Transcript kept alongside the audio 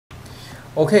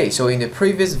Okay, so in the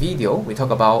previous video, we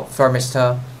talked about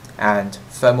thermistor and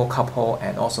thermocouple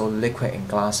and also liquid in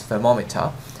glass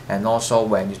thermometer. And also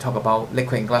when you talk about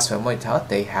liquid in glass thermometer,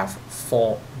 they have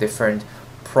 4 different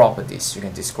properties you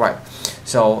can describe.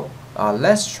 So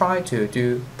let's try to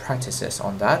do practices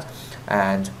on that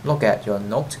and look at your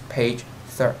note, page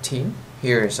 13.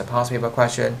 Here is a past paper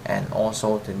question, and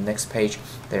also the next page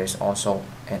there is also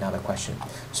another question.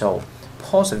 So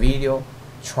pause the video,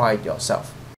 try it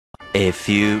yourself. A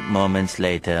few moments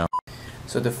later.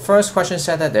 So the first question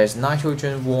said that there's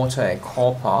nitrogen, water, and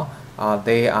copper.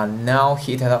 They are now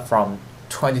heated up from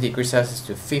 20 degrees Celsius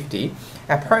to 50.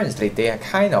 Apparently, they are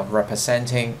kind of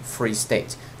representing 3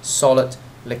 states: solid,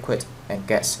 liquid, and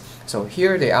gas. So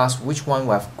here they ask which one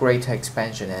will have greater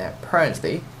expansion, and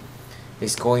apparently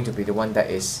it's going to be the one that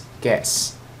is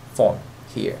gas form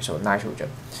here, so nitrogen.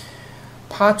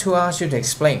 Part 2 asks you to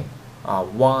explain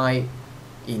why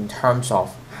in terms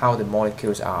of how the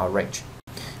molecules are arranged.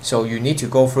 So you need to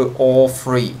go through all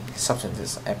 3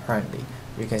 substances apparently.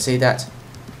 You can say that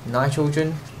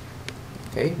nitrogen,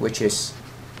 okay, which is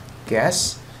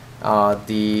gas,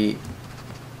 the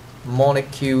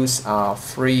molecules are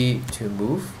free to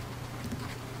move.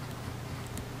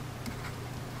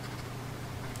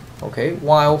 Okay,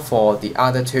 while for the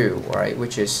other 2, right,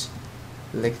 which is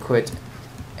liquid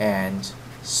and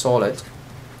solid,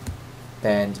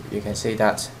 then you can say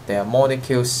that their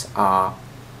molecules are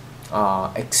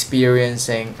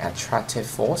experiencing attractive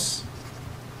force.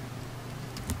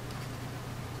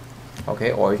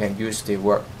 Okay, or you can use the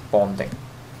word bonding.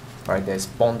 Right, there's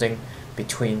bonding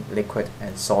between liquid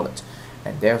and solid,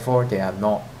 and therefore they are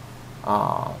not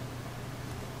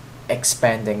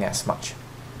expanding as much.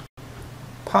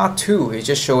 Part 2 is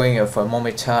just showing a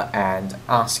thermometer and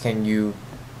asking you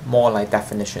more like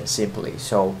definition simply.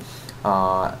 So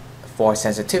for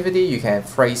sensitivity, you can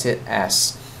phrase it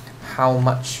as how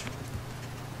much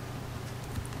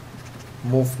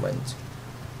movement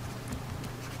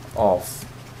of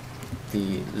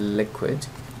the liquid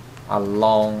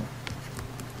along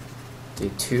the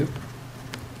tube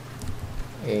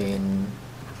in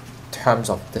terms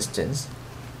of distance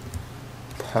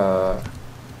per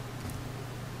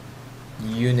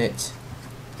unit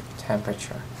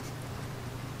temperature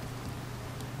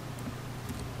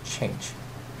change.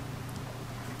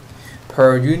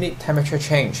 Per unit temperature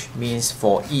change means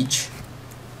for each,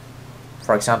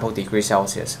 for example, degree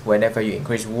Celsius. Whenever you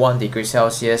increase 1 degree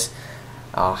Celsius,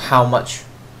 how much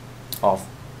of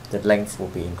the length will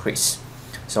be increased.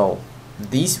 So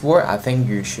these words I think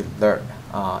you should learn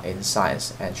in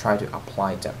science and try to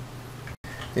apply them.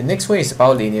 The next one is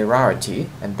about linearity,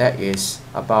 and that is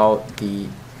about the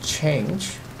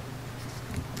change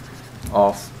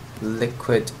of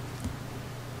liquid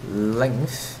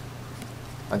length,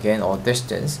 again, or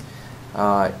distance,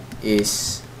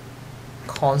 is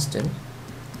constant,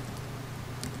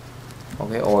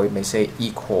 okay, or you may say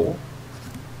equal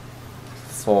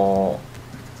for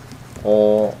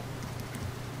all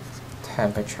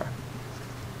temperature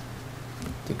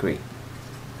degree.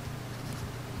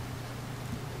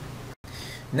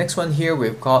 Next one here,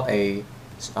 we've got a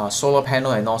solar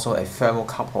panel and also a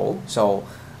thermocouple. So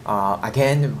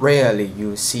again, rarely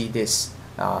you see this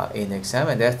in exam,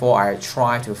 and therefore I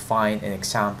try to find an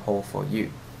example for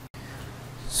you.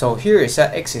 So here is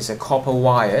that X is a copper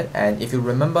wire, and if you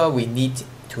remember, we need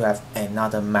to have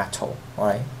another metal,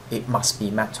 right? It must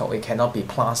be metal, it cannot be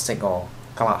plastic or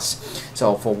glass.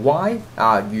 So for Y,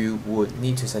 you would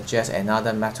need to suggest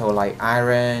another metal like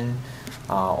iron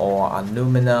or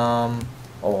aluminum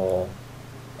or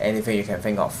anything you can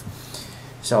think of.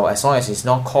 So as long as it's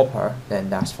not copper, then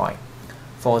that's fine.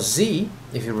 For Z,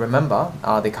 if you remember,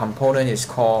 the component is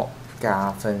called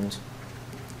galvanometer.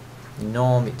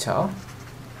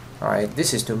 Alright,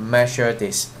 this is to measure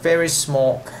this very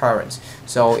small current.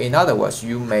 So in other words,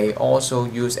 you may also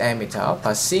use ammeter,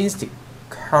 but since the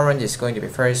current is going to be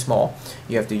very small,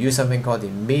 you have to use something called the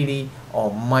milli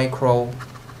or micro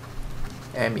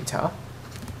ammeter,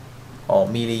 or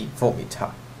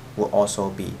millivoltmeter will also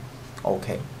be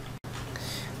okay.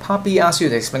 Part B asks you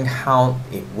to explain how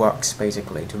it works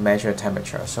basically to measure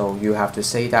temperature. So you have to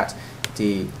say that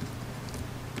the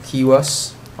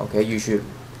keywords, okay, you should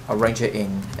arrange it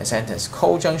in a sentence.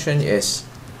 Cold junction is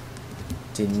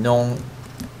the known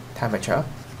temperature,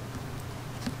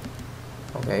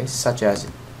 okay, such as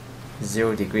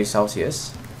 0 degrees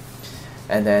Celsius,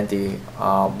 and then the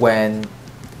when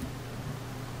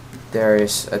there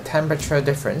is a temperature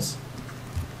difference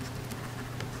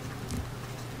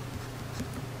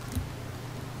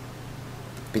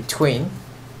between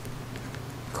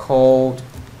cold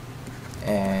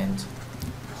and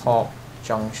hot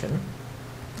junction,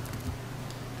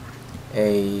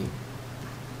 a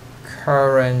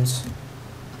current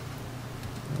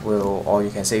will, or you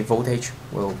can say voltage,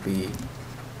 will be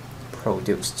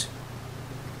produced.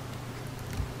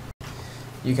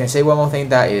 You can say one more thing,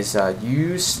 that is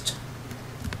used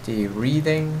the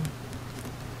reading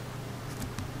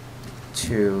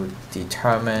to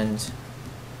determine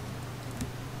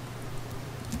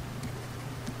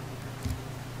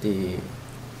the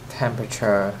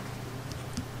temperature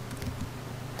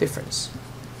difference.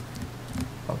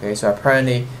 Okay, so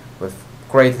apparently with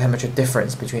greater temperature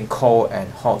difference between cold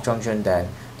and hot junction, then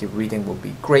the reading will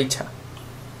be greater,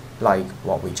 like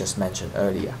what we just mentioned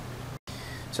earlier.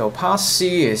 So part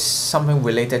C is something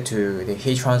related to the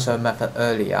heat transfer method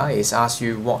earlier. It asks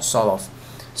you what sort of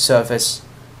surface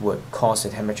would cause the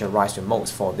temperature rise the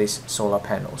most for this solar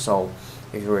panel. So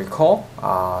if you recall,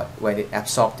 when it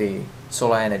absorbs the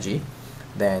solar energy,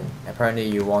 then apparently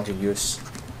you want to use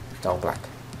dull black,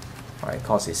 right?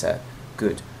 Because it's a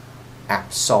good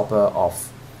absorber of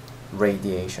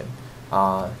radiation.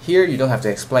 Here you don't have to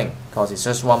explain because it's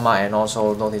just 1 mark, and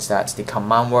also notice that the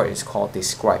command word is called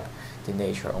describe the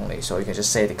nature only, so you can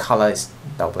just say the color is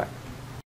dull black.